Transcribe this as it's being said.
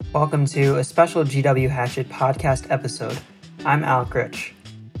Welcome to a special GW Hatchet podcast episode. I'm Alec Rich.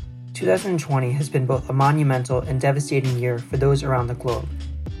 2020 has been both a monumental and devastating year for those around the globe.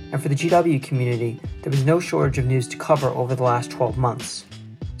 And for the GW community, there was no shortage of news to cover over the last 12 months.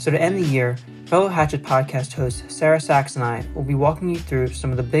 So to end the year, fellow Hatchet podcast host Sarah Sachs and I will be walking you through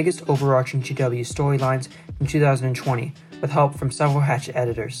some of the biggest overarching GW storylines from 2020 with help from several Hatchet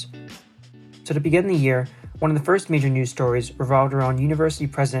editors. So to begin the year, one of the first major news stories revolved around University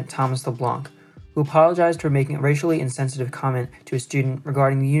President Thomas LeBlanc, who apologized for making a racially insensitive comment to a student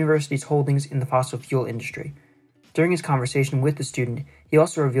regarding the university's holdings in the fossil fuel industry. During his conversation with the student, he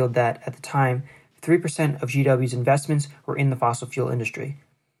also revealed that, at the time, 3% of GW's investments were in the fossil fuel industry.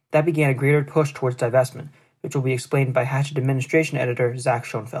 That began a greater push towards divestment, which will be explained by Hatchet administration editor Zach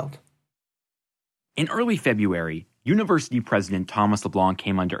Schoenfeld. In early February, University President Thomas LeBlanc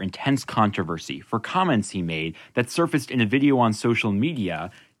came under intense controversy for comments he made that surfaced in a video on social media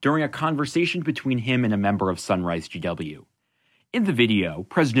during a conversation between him and a member of Sunrise GW. In the video,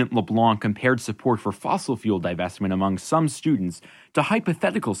 President LeBlanc compared support for fossil fuel divestment among some students to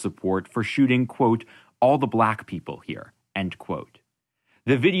hypothetical support for shooting, quote, all the black people here, end quote.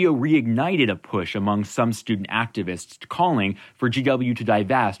 The video reignited a push among some student activists calling for GW to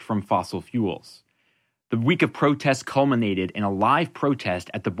divest from fossil fuels. The week of protests culminated in a live protest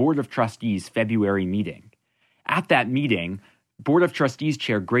at the Board of Trustees' February meeting. At that meeting, Board of Trustees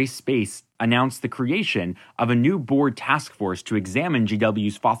Chair Grace Space announced the creation of a new board task force to examine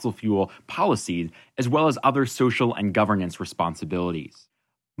GW's fossil fuel policies as well as other social and governance responsibilities.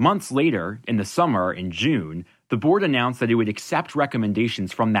 Months later, in the summer, in June, the board announced that it would accept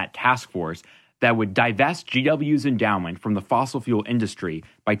recommendations from that task force that would divest GW's endowment from the fossil fuel industry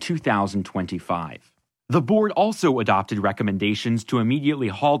by 2025. The board also adopted recommendations to immediately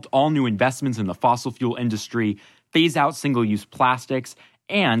halt all new investments in the fossil fuel industry, phase out single-use plastics,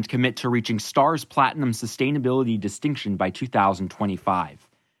 and commit to reaching STAR's Platinum Sustainability distinction by 2025.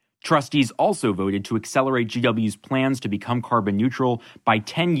 Trustees also voted to accelerate GW's plans to become carbon neutral by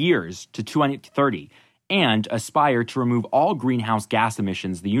 10 years to 2030 and aspire to remove all greenhouse gas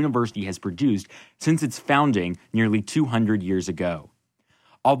emissions the university has produced since its founding nearly 200 years ago.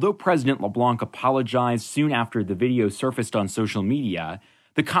 Although President LeBlanc apologized soon after the video surfaced on social media,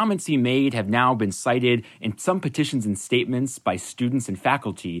 the comments he made have now been cited in some petitions and statements by students and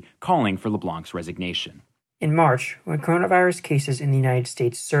faculty calling for LeBlanc's resignation. In March, when coronavirus cases in the United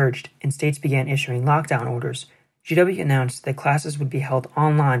States surged and states began issuing lockdown orders, GW announced that classes would be held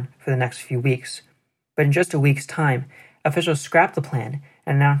online for the next few weeks. But in just a week's time, officials scrapped the plan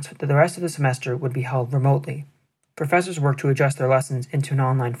and announced that the rest of the semester would be held remotely. Professors worked to adjust their lessons into an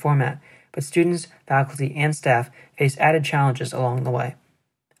online format, but students, faculty, and staff faced added challenges along the way.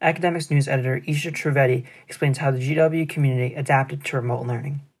 Academics News editor Isha Trivedi explains how the GW community adapted to remote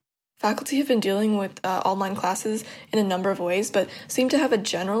learning. Faculty have been dealing with online classes in a number of ways, but seem to have a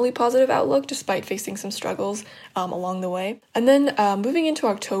generally positive outlook despite facing some struggles along the way. And then moving into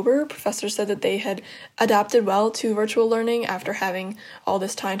October, professors said that they had adapted well to virtual learning after having all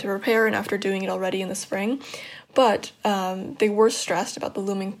this time to prepare and after doing it already in the spring. But they were stressed about the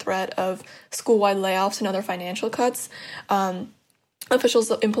looming threat of school-wide layoffs and other financial cuts.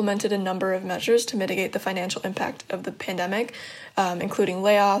 Officials implemented a number of measures to mitigate the financial impact of the pandemic, including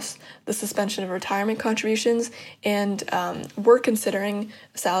layoffs, the suspension of retirement contributions, and were considering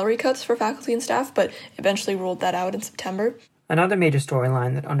salary cuts for faculty and staff, but eventually ruled that out in September. Another major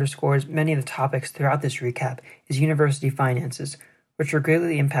storyline that underscores many of the topics throughout this recap is university finances, which were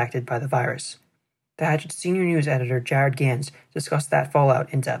greatly impacted by the virus. The Hatchet senior news editor Jared Gans discussed that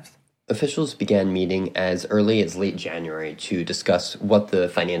fallout in depth. Officials began meeting as early as late January to discuss what the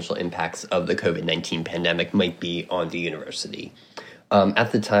financial impacts of the COVID-19 pandemic might be on the university.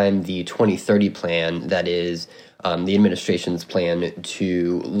 At the time, the 2030 plan, that is, the administration's plan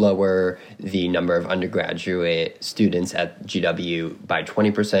to lower the number of undergraduate students at GW by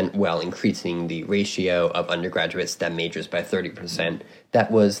 20% while increasing the ratio of undergraduate STEM majors by 30%. That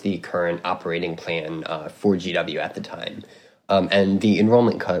was the current operating plan for GW at the time. And the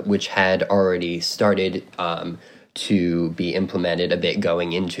enrollment cut, which had already started to be implemented a bit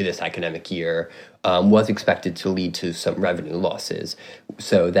going into this academic year, was expected to lead to some revenue losses.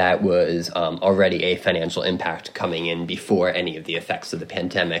 So that was already a financial impact coming in before any of the effects of the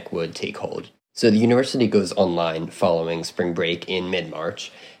pandemic would take hold. So the university goes online following spring break in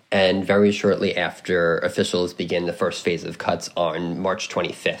mid-March, and very shortly after, officials begin the first phase of cuts on March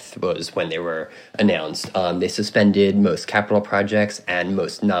 25th was when they were announced. They suspended most capital projects and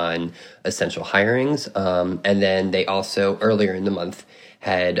most non-essential hirings. And then they also, earlier in the month,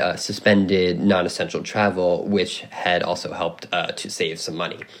 had suspended non-essential travel, which had also helped to save some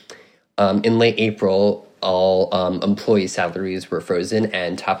money. In late April, all employee salaries were frozen,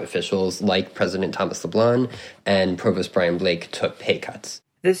 and top officials like President Thomas LeBlanc and Provost Brian Blake took pay cuts.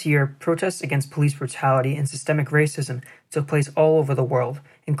 This year, protests against police brutality and systemic racism took place all over the world,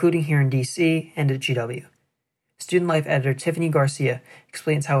 including here in D.C. and at GW. Student Life editor Tiffany Garcia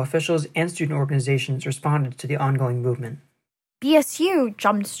explains how officials and student organizations responded to the ongoing movement. BSU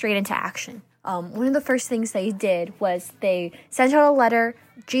jumped straight into action. One of the first things they did was they sent out a letter,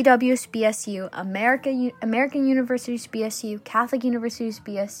 GW's BSU, American University's BSU, Catholic University's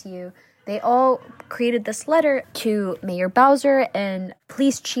BSU. They all created this letter to Mayor Bowser and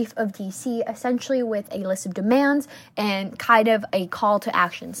Police Chief of DC, essentially with a list of demands and kind of a call to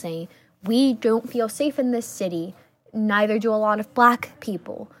action saying, we don't feel safe in this city, neither do a lot of Black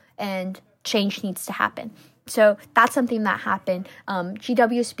people, and change needs to happen. So that's something that happened.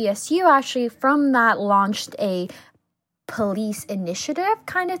 GW's BSU actually from that launched a police initiative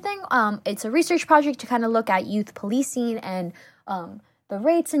kind of thing. It's a research project to kind of look at youth policing and the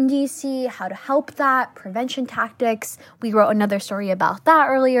rates in DC, how to help that, prevention tactics. We wrote another story about that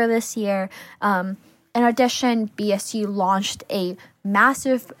earlier this year. In addition, BSU launched a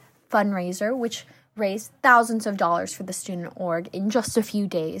massive fundraiser, which raised thousands of dollars for the student org in just a few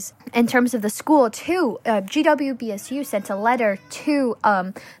days. In terms of the school, too, GWBSU sent a letter to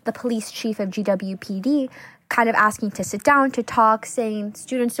the police chief of GWPD, kind of asking to sit down to talk, saying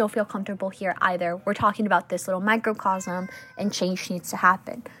students don't feel comfortable here either. We're talking about this little microcosm and change needs to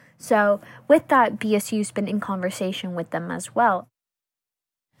happen. So with that, BSU's been in conversation with them as well.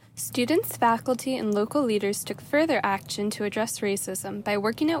 Students, faculty, and local leaders took further action to address racism by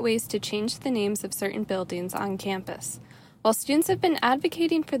working out ways to change the names of certain buildings on campus. While students have been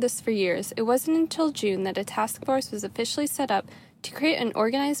advocating for this for years, it wasn't until June that a task force was officially set up to create an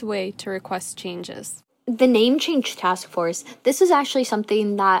organized way to request changes. The name change task force, this is actually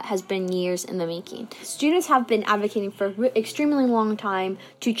something that has been years in the making. Students have been advocating for an extremely long time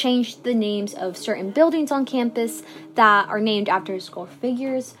to change the names of certain buildings on campus that are named after historical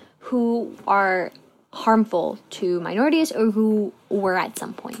figures who are harmful to minorities or who were at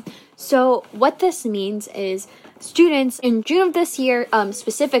some point. So what this means is students in June of this year,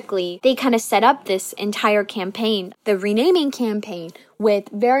 specifically, they kind of set up this entire campaign, the renaming campaign, with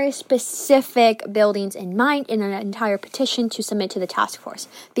very specific buildings in mind in an entire petition to submit to the task force.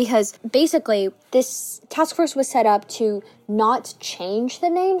 Because basically, this task force was set up to not change the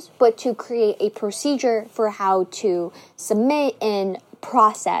names, but to create a procedure for how to submit and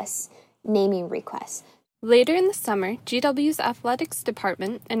process naming requests. Later in the summer, GW's athletics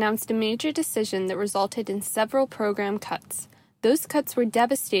department announced a major decision that resulted in several program cuts. Those cuts were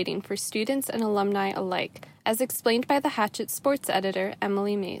devastating for students and alumni alike, as explained by the Hatchet sports editor,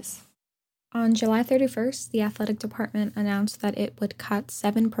 Emily Mays. On July 31st, the athletic department announced that it would cut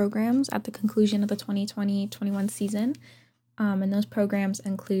 7 programs at the conclusion of the 2020-21 season. And those programs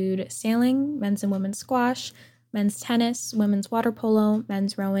include sailing, men's and women's squash, men's tennis, women's water polo,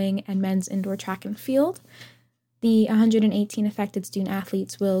 men's rowing, and men's indoor track and field. The 118 affected student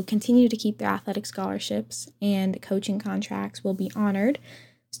athletes will continue to keep their athletic scholarships, and coaching contracts will be honored.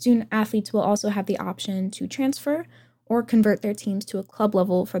 Student athletes will also have the option to transfer or convert their teams to a club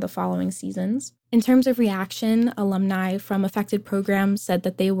level for the following seasons. In terms of reaction, alumni from affected programs said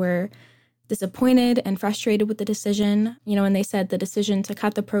that they were disappointed and frustrated with the decision, and they said the decision to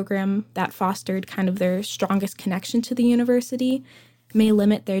cut the program that fostered kind of their strongest connection to the university may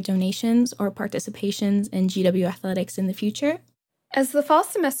limit their donations or participations in GW athletics in the future. As the fall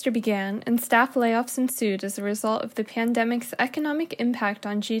semester began and staff layoffs ensued as a result of the pandemic's economic impact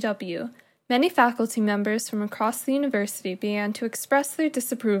on GW, many faculty members from across the university began to express their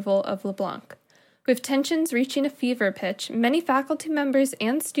disapproval of LeBlanc. With tensions reaching a fever pitch, many faculty members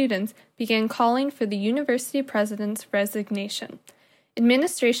and students began calling for the university president's resignation.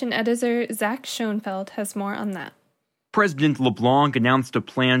 Administration editor Zach Schoenfeld has more on that. President LeBlanc announced a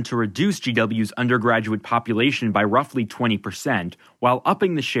plan to reduce GW's undergraduate population by roughly 20%, while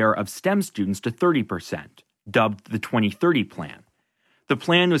upping the share of STEM students to 30%, dubbed the 2030 Plan. The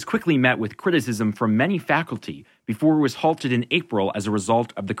plan was quickly met with criticism from many faculty before it was halted in April as a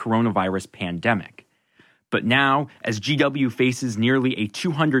result of the coronavirus pandemic. But now, as GW faces nearly a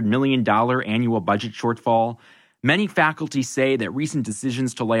 $200 million annual budget shortfall, many faculty say that recent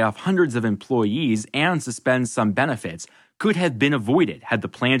decisions to lay off hundreds of employees and suspend some benefits could have been avoided had the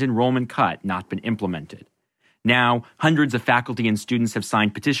planned enrollment cut not been implemented. Now, hundreds of faculty and students have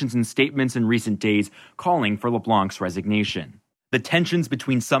signed petitions and statements in recent days calling for LeBlanc's resignation. The tensions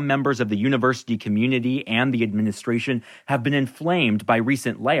between some members of the university community and the administration have been inflamed by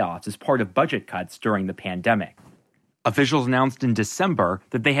recent layoffs as part of budget cuts during the pandemic. Officials announced in December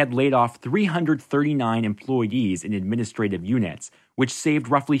that they had laid off 339 employees in administrative units, which saved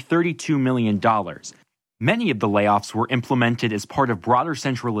roughly $32 million. Many of the layoffs were implemented as part of broader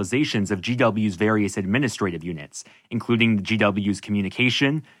centralizations of GW's various administrative units, including the GW's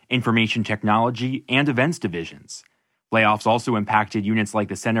communication, information technology, and events divisions. Layoffs also impacted units like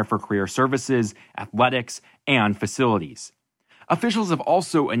the Center for Career Services, athletics, and facilities. Officials have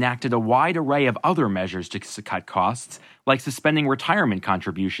also enacted a wide array of other measures to cut costs, like suspending retirement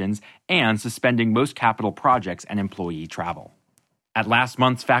contributions and suspending most capital projects and employee travel. At last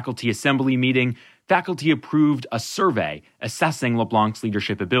month's faculty assembly meeting, faculty approved a survey assessing LeBlanc's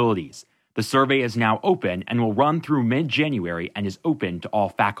leadership abilities. The survey is now open and will run through mid-January and is open to all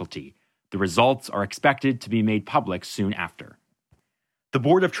faculty. The results are expected to be made public soon after. The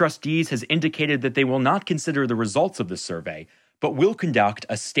Board of Trustees has indicated that they will not consider the results of the survey, but will conduct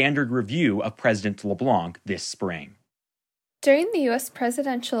a standard review of President LeBlanc this spring. During the U.S.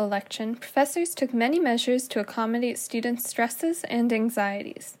 presidential election, professors took many measures to accommodate students' stresses and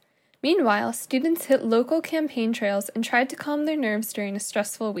anxieties. Meanwhile, students hit local campaign trails and tried to calm their nerves during a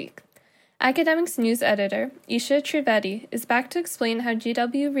stressful week. Academics News editor Isha Trivedi is back to explain how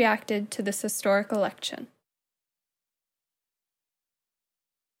GW reacted to this historic election.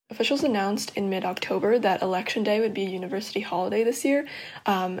 Officials announced in mid-October that Election Day would be a university holiday this year,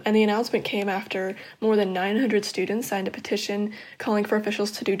 and the announcement came after more than 900 students signed a petition calling for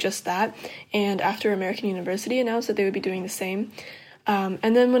officials to do just that, and after American University announced that they would be doing the same.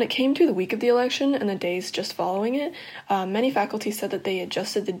 And then when it came to the week of the election and the days just following it, many faculty said that they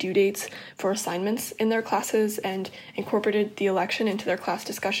adjusted the due dates for assignments in their classes and incorporated the election into their class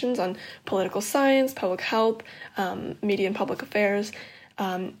discussions on political science, public health, media and public affairs.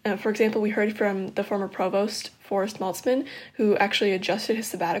 For example, we heard from the former provost, Forrest Maltzman, who actually adjusted his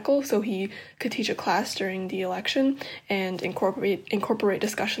sabbatical so he could teach a class during the election and incorporate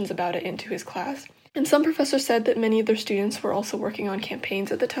discussions about it into his class. And some professors said that many of their students were also working on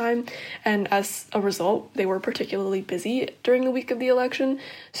campaigns at the time, and as a result, they were particularly busy during the week of the election,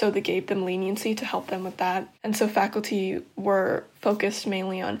 so they gave them leniency to help them with that. And so faculty were focused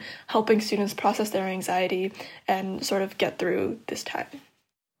mainly on helping students process their anxiety and sort of get through this time.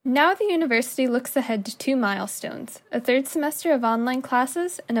 Now the university looks ahead to two milestones, a third semester of online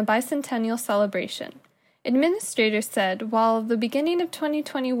classes and a bicentennial celebration. Administrators said while the beginning of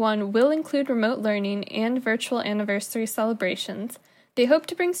 2021 will include remote learning and virtual anniversary celebrations, they hope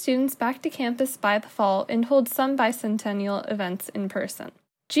to bring students back to campus by the fall and hold some bicentennial events in person.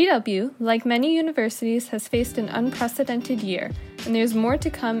 GW, like many universities, has faced an unprecedented year, and there's more to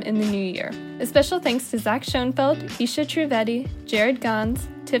come in the new year. A special thanks to Zach Schoenfeld, Isha Trivedi, Jared Gons,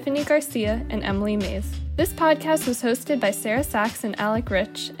 Tiffany Garcia, and Emily Mays. This podcast was hosted by Sarah Sachs and Alec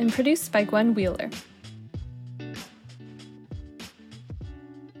Rich and produced by Gwen Wheeler.